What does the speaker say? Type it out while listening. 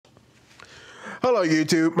Hello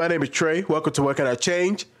YouTube, my name is Trey. Welcome to What Can I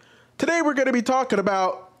Change? Today we're going to be talking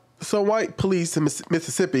about some white police in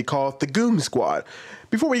Mississippi called the Goon Squad.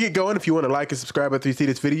 Before we get going, if you want to like and subscribe after you see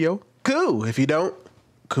this video, cool. If you don't,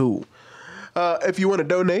 cool. If you want to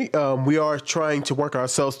donate, we are trying to work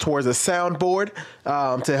ourselves towards a soundboard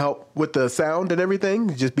to help with the sound and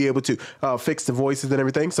everything, just be able to fix the voices and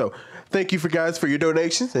everything. So thank you guys for your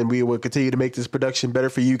donations, and we will continue to make this production better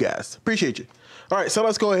for you guys. Appreciate you. All right, so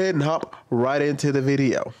let's go ahead and hop right into the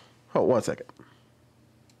video. Hold 1 second.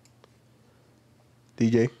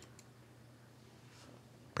 DJ.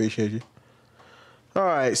 Appreciate you. All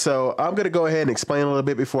right, so I'm going to go ahead and explain a little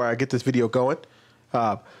bit before I get this video going.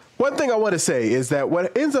 One thing I want to say is that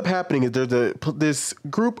what ends up happening is there's this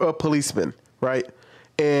group of policemen, right?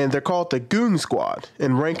 And they're called the Goon Squad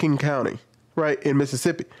in Rankin County, right, in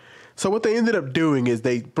Mississippi. So what they ended up doing is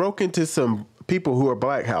they broke into some people who are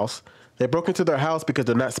black house. They broke into their house because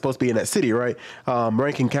they're not supposed to be in that city, right?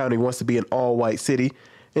 Rankin County wants to be an all-white city.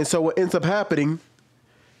 And so what ends up happening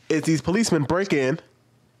is these policemen break in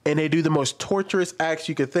and they do the most torturous acts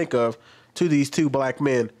you could think of to these two black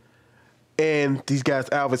men. And these guys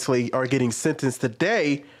obviously are getting sentenced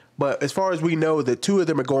today, but as far as we know, the two of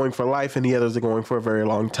them are going for life and the others are going for a very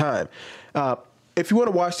long time. If you want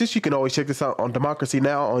to watch this, you can always check this out on Democracy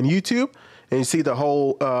Now! On YouTube, and you see the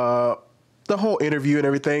whole interview and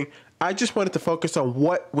everything. I just wanted to focus on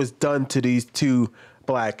what was done to these two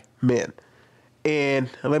black men. And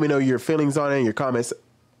let me know your feelings on it and your comments.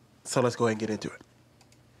 So let's go ahead and get into it.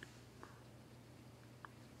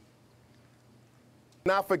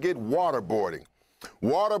 Not forget waterboarding.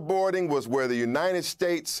 Waterboarding was where the United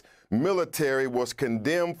States military was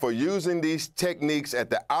condemned for using these techniques at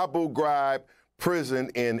the Abu Ghraib prison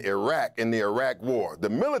in Iraq, in the Iraq War. The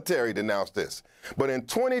military denounced this. But in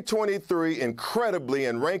 2023, incredibly,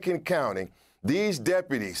 in Rankin County, these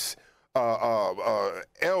deputies,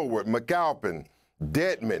 Elwood, McAlpin,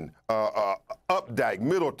 Dedman, Updike,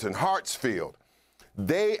 Middleton, Hartsfield,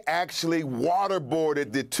 they actually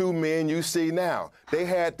waterboarded the two men you see now. They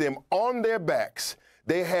had them on their backs.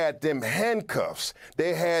 They had them handcuffs.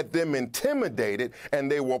 They had them intimidated, and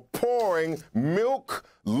they were pouring milk,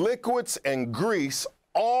 liquids, and grease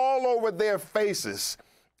all over their faces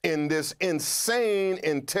in this insane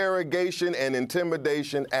interrogation and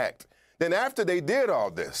intimidation act. Then after they did all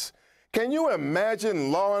this, can you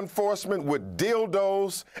imagine law enforcement with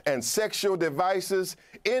dildos and sexual devices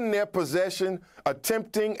in their possession,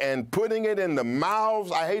 attempting and putting it in the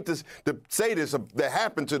mouths? I hate to say this, that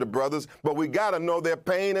happened to the brothers, but we got to know their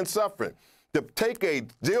pain and suffering. To take a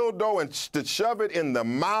dildo and to shove it in the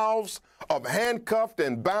mouths of handcuffed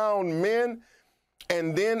and bound men,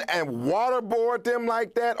 and then waterboard them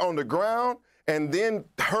like that on the ground, and then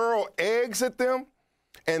hurl eggs at them,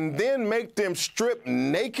 and then make them strip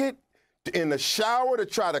naked in the shower to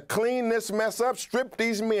try to clean this mess up, strip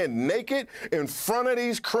these men naked in front of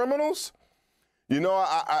these criminals. You know,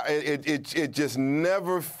 it just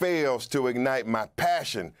never fails to ignite my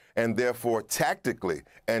passion, and therefore tactically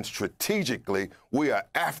and strategically, we are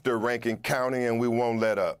after Rankin County and we won't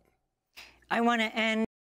let up. I want to end.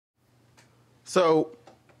 So,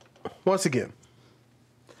 once again,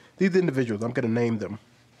 these individuals, I'm going to name them.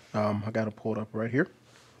 I got to pull it up right here.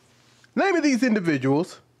 Name of these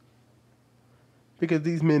individuals, because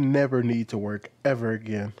these men never need to work ever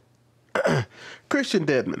again. Christian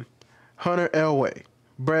Dedman, Hunter Elway,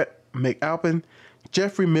 Brett McAlpin,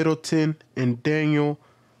 Jeffrey Middleton, and Daniel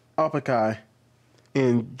Opakai,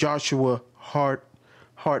 and Joshua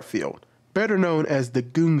Hartfield, better known as the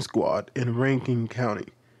Goon Squad in Rankin County,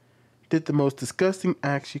 did the most disgusting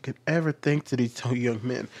acts you could ever think to these two young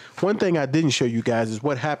men. One thing I didn't show you guys is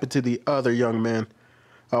what happened to the other young men.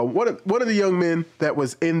 One of the young men that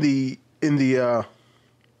was in the we're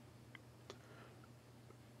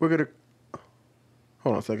gonna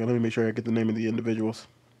hold on a second. Let me make sure I get the name of the individuals.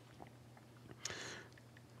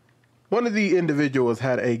 One of the individuals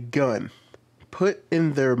had a gun put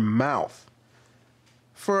in their mouth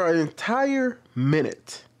for an entire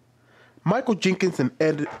minute. Michael Jenkins and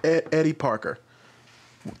Eddie Parker.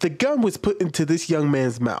 The gun was put into this young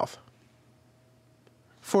man's mouth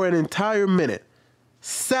for an entire minute.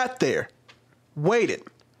 Sat there, waited,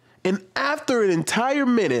 and after an entire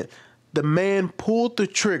minute, the man pulled the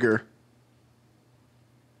trigger.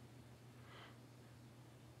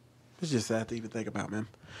 It's just sad to even think about, man.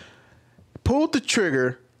 Pulled the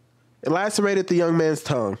trigger, it lacerated the young man's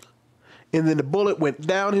tongue, and then the bullet went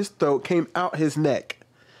down his throat, came out his neck.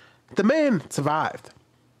 The man survived.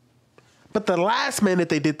 But the last man that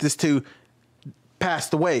they did this to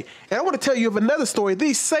passed away. And I want to tell you of another story.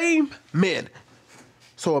 These same men.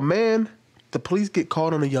 So a man The police get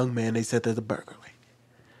called on a young man. They said there's a burglary.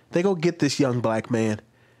 They go get this young black man,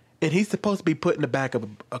 and he's supposed to be put in the back of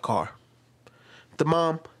a car. The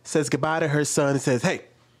mom says goodbye to her son and says, hey,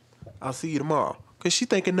 I'll see you tomorrow. Because she's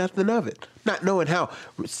thinking nothing of it, not knowing how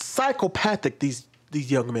psychopathic these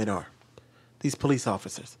young men are, these police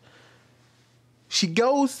officers. She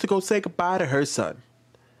goes to go say goodbye to her son.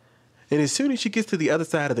 And as soon as she gets to the other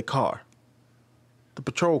side of the car, the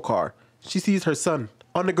patrol car, she sees her son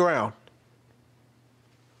on the ground,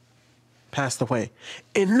 passed away.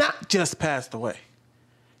 And not just passed away.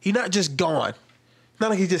 He's not just gone.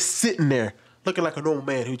 Not like he's just sitting there looking like a normal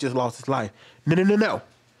man who just lost his life. No.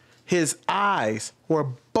 His eyes were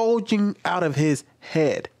bulging out of his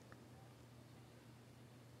head.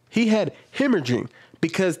 He had hemorrhaging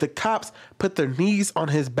because the cops put their knees on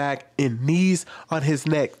his back and knees on his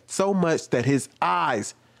neck so much that his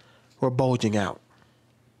eyes were bulging out.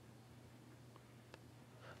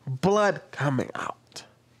 Blood coming out.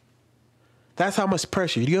 That's how much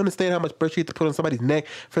pressure. Do you understand how much pressure you have to put on somebody's neck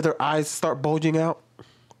for their eyes to start bulging out?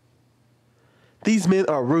 These men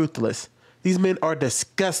are ruthless. These men are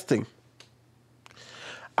disgusting.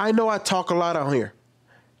 I know I talk a lot on here.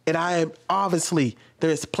 And I am obviously,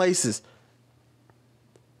 there's places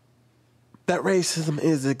that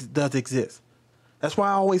racism does exist. That's why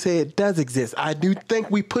I always say it does exist. I do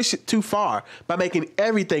think we push it too far by making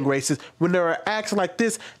everything racist when there are acts like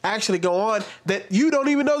this actually go on that you don't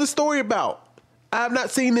even know the story about. I have not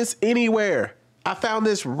seen this anywhere. I found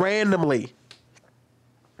this randomly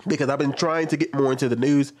because I've been trying to get more into the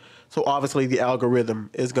news. So obviously the algorithm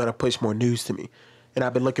is going to push more news to me. And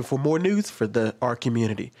I've been looking for more news for our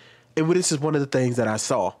community. And this is one of the things that I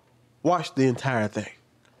saw. Watch the entire thing.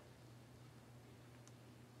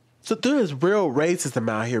 So there is real racism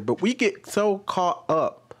out here, but we get so caught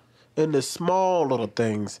up in the small little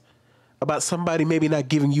things about somebody maybe not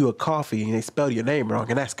giving you a coffee and they spell your name wrong,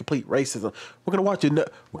 and that's complete racism. We're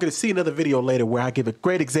gonna see another video later where I give a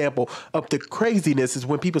great example of the craziness is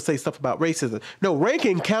when people say stuff about racism. No,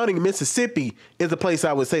 Rankin County, Mississippi is a place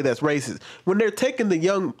I would say that's racist. When they're taking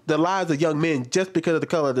the lives of young men just because of the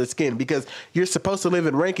color of their skin, because you're supposed to live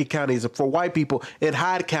in Rankin County is for white people and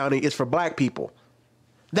Hyde County is for black people.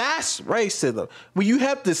 That's racism. When you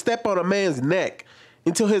have to step on a man's neck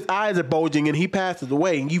until his eyes are bulging and he passes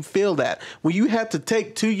away, and you feel that. When you have to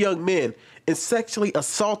take two young men and sexually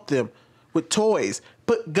assault them with toys,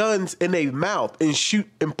 put guns in their mouth and shoot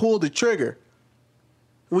and pull the trigger.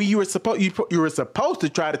 When you were supposed to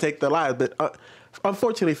try to take their lives, but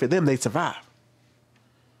unfortunately for them, they survived.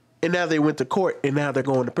 And now they went to court, and now they're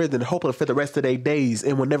going to prison, hopefully for the rest of their days,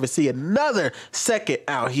 and will never see another second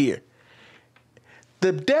out here.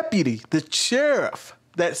 The deputy, the sheriff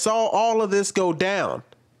that saw all of this go down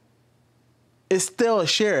is still a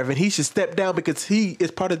sheriff, and he should step down because he is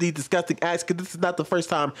part of these disgusting acts, because this is not the first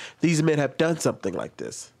time these men have done something like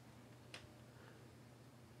this.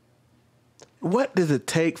 What does it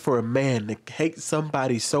take for a man to hate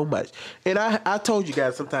somebody so much? And I told you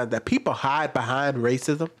guys sometimes that people hide behind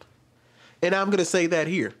racism, and I'm going to say that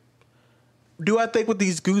here. Do I think what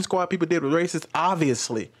these Goon Squad people did was racist?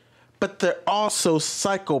 Obviously. But they're also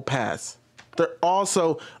psychopaths. They're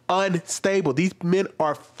also unstable. These men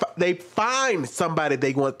they find somebody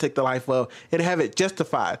they want to take the life of and have it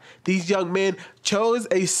justified. These young men chose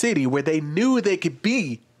a city where they knew they could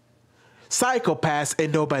be psychopaths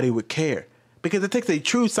and nobody would care. Because it takes a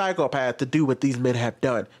true psychopath to do what these men have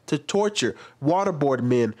done, to torture, waterboard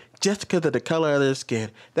men just because of the color of their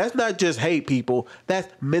skin. That's not just hate, people.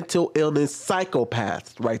 That's mental illness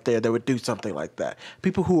psychopaths right there that would do something like that.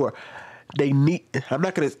 People who are, I'm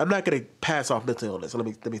not gonna pass off mental illness. Let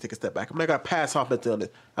me take a step back. I'm not gonna pass off mental illness.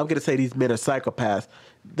 I'm gonna say these men are psychopaths.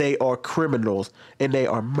 They are criminals and they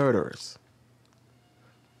are murderers.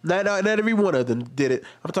 Not every one of them did it.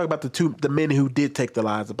 I'm talking about the men who did take the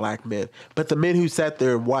lives of black men. But the men who sat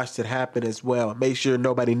there and watched it happen as well, made sure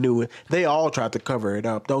nobody knew it, they all tried to cover it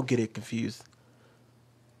up. Don't get it confused.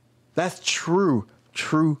 That's true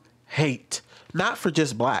hate. Not for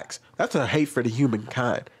just blacks. That's a hate for the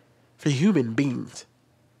humankind, for human beings.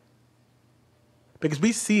 Because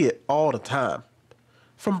we see it all the time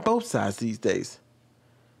from both sides these days.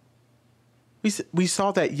 We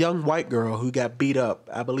saw that young white girl who got beat up,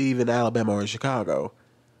 I believe in Alabama or Chicago,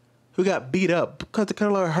 who got beat up because of the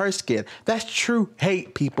color of her skin. That's true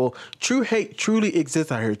hate, people. True hate truly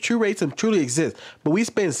exists out here. True racism truly exists. But we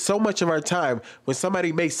spend so much of our time when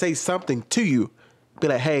somebody may say something to you, be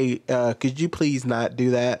like, hey, could you please not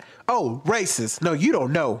do that? Oh, racist. No, you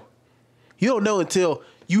don't know. You don't know until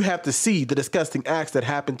you have to see the disgusting acts that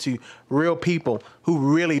happen to real people who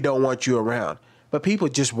really don't want you around. But people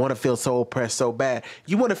just want to feel so oppressed so bad.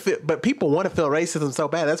 You want to feel, but people want to feel racism so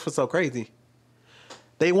bad. That's what's so crazy.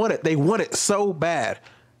 They want it. They want it so bad.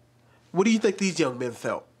 What do you think these young men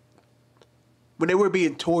felt when they were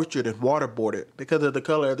being tortured and waterboarded because of the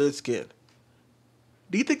color of their skin?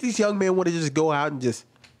 Do you think these young men want to just go out and just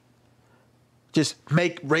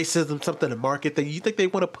make racism something to market? You think they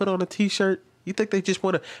want to put on a T-shirt? You think they just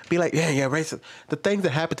want to be like, yeah, racist? The things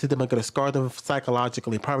that happen to them are going to scar them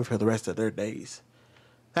psychologically, probably for the rest of their days.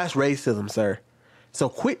 That's racism, sir. So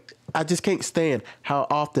quit. I just can't stand how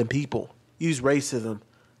often people use racism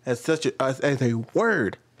as as a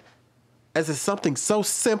word, as it's something so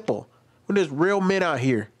simple. When there's real men out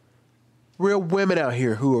here, real women out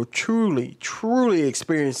here who are truly, truly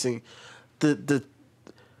experiencing the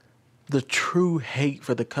true hate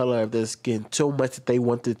for the color of their skin so much that they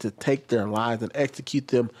wanted to take their lives and execute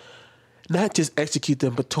them. Not just execute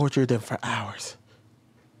them, but torture them for hours.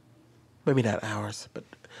 Maybe not hours, but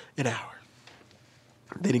an hour.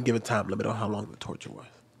 They didn't give a time limit on how long the torture was.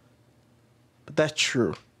 But that's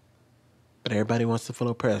true. But everybody wants to feel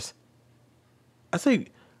oppressed. I say,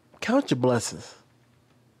 count your blessings.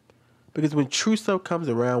 Because when true stuff comes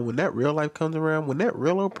around, when that real life comes around, when that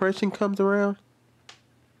real oppression comes around,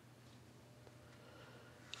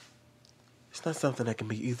 it's not something that can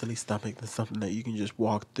be easily stomached. It's something that you can just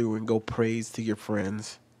walk through and go praise to your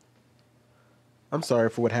friends. I'm sorry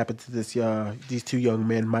for what happened to these two young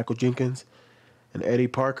men, Michael Jenkins and Eddie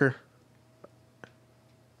Parker.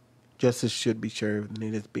 Justice should be served, and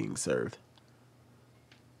it is being served.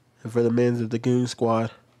 And for the men of the Goon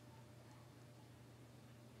Squad,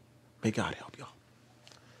 may God help y'all.